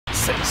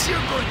Since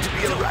you're going to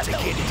be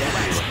eradicated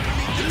anyway,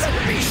 let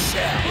me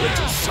share a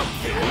little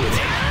something with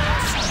you.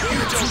 You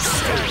don't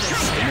stand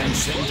as I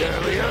mentioned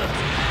earlier.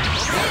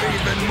 They're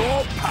even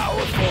more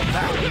powerful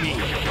than me.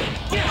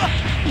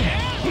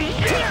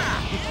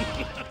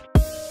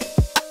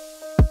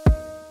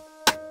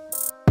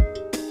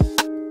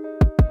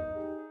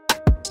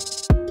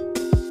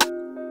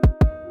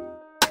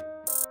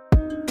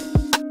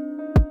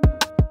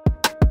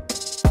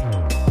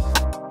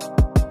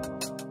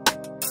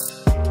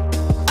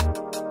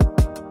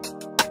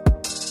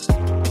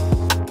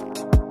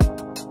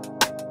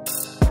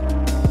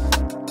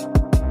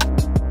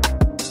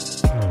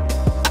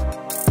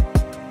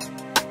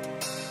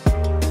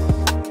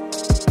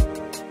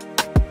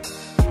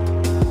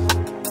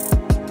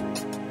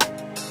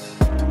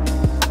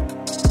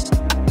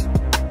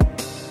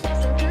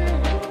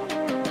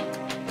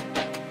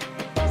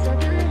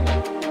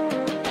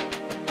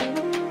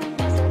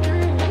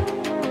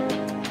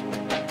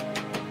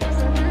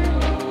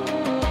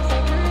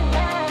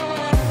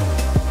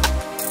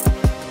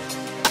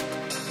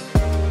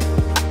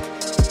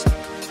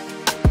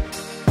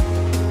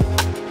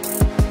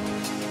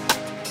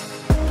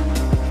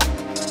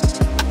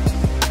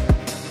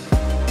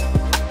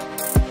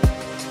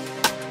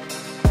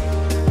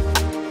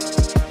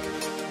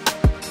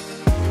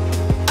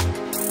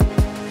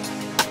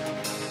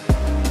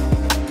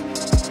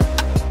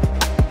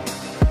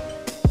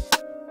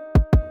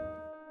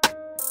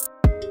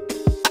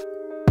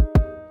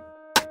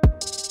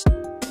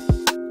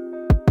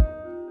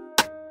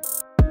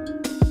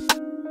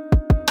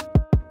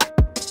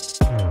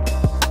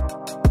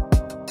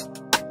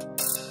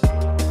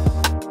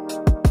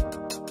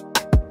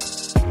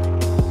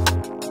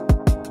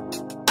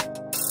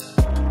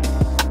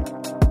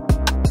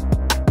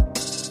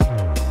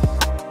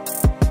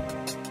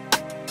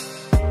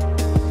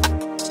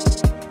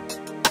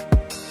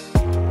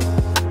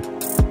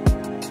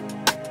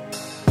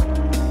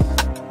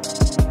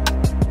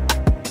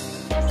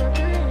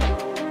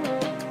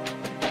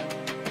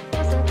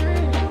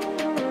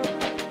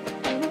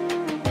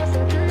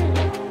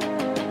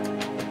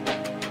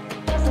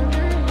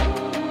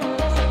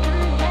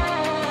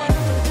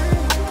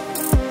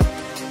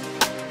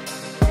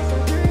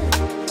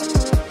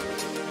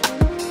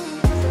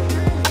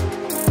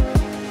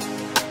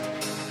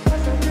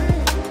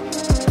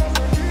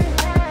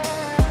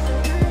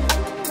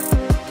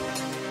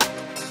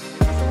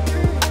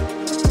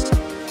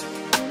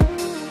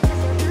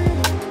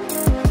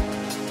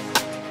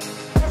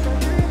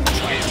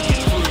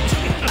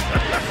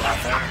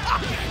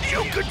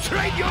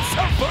 Train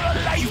yourself for a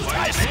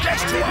lifetime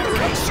destined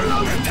closer to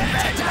the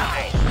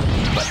deadline.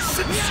 But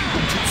since you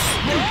were too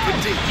stupid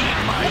to heed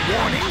my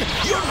warning,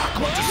 you're not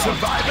going to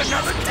survive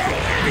another day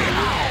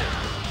anyhow.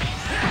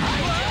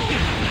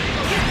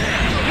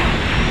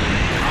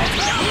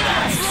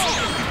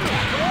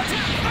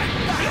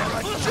 You're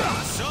a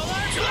jerk.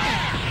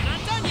 Not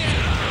done yet.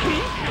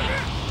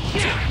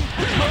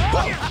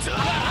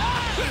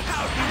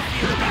 How do you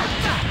feel about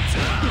that?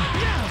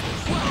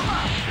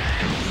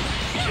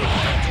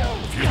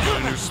 If you've got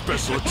a new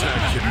special attack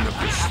hidden up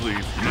your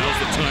sleeve, now's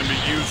the time to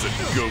use it,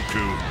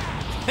 Goku.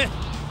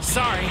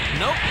 Sorry,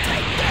 nope.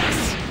 Take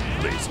this!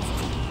 Lazy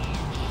fool.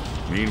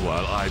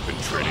 Meanwhile, I've been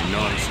training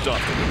non-stop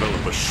to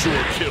develop a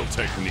sure kill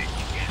technique.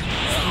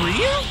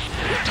 Real?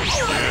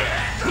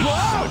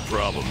 The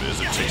problem is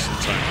it takes some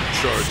time to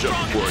charge up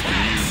before I can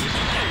use it.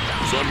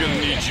 So I'm gonna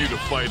need you to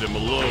fight him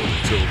alone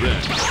until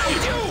then.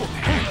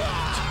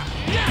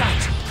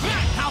 Gotcha.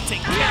 I'll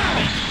take care of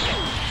it.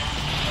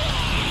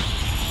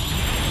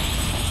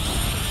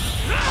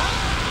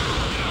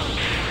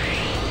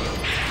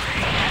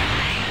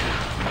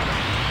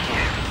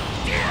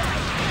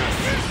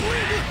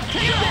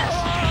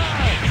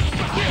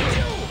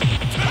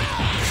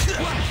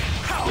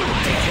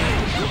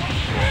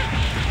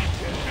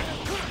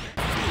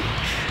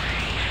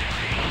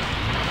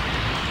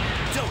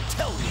 Don't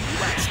tell me you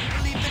actually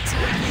believe the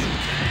two of you.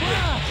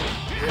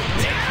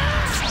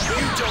 You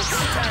don't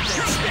stand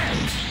a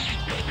chance.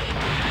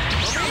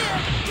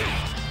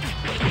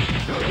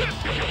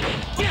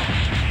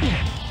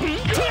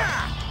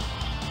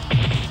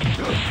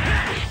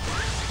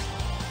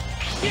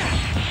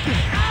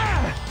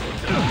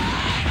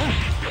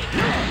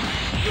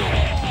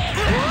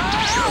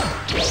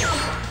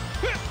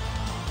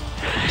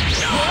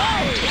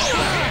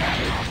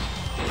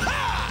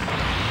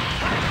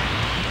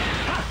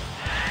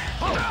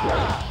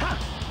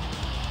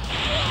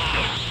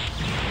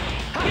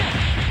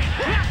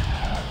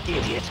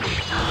 Idiot.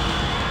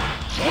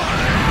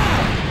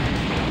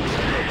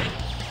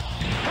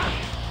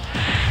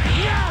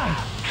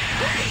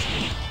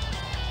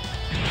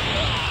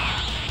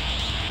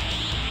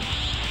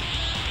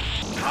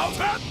 How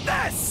about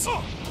this?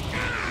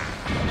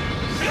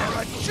 You're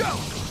a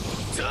joke!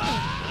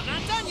 I'm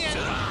not done yet.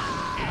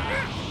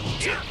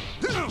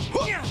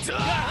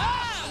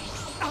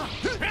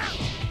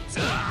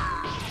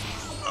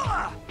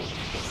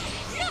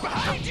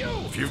 Behind you!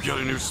 If you've got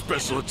a new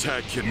special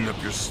attack hidden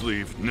up your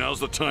sleeve, now's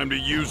the time to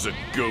use it,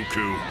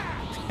 Goku.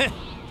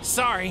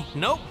 Sorry,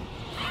 nope.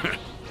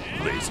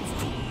 Lazy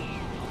fool.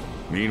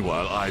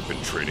 Meanwhile, I've been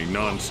training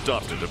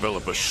non-stop to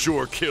develop a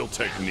sure kill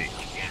technique.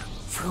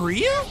 For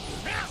real?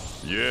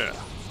 Yeah.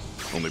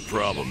 Only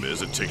problem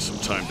is it takes some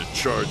time to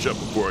charge up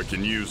before I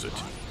can use it.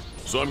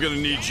 So I'm gonna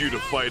need you to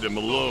fight him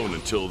alone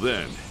until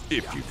then,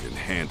 if you can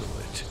handle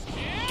it.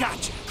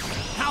 Gotcha.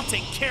 I'll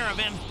take care of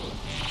him.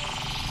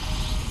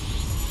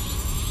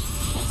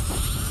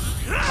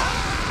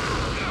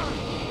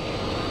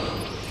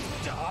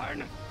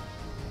 Darn.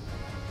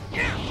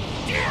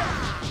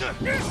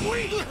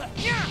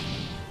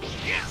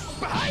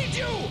 Behind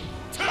you!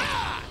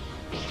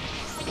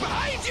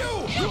 Behind you!